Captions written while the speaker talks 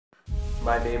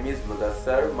My name is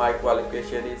Mudassar. My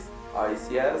qualification is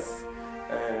ICS.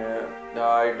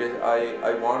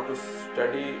 I want to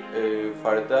study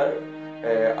further.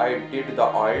 I did the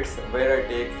IELTS where I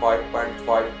take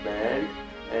 5.5 band,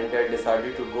 and I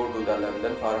decided to go to the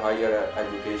London for higher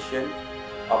education.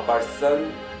 A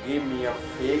person gave me a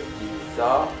fake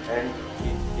visa and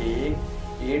he take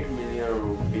 8 million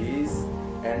rupees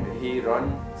and he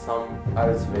run some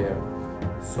elsewhere.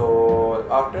 So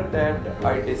after that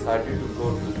I decided to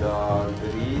go to the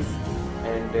Greece,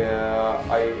 and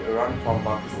I run from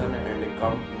Pakistan and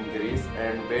come in Greece,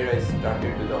 and where I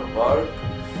started the work.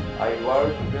 I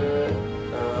worked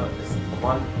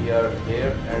 1 year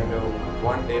here, and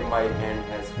one day my hand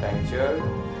has fractured,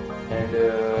 and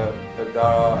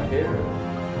the here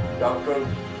doctor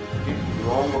did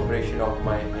wrong operation of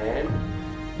my hand,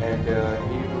 and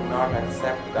he do not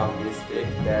accept the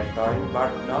mistake that time,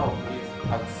 but now he is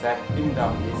accepting the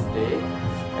mistake,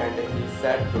 and he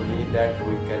said to me that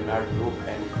we cannot do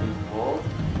anything more,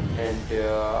 and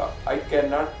I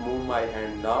cannot move my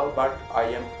hand now, but I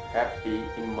am happy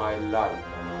in my life.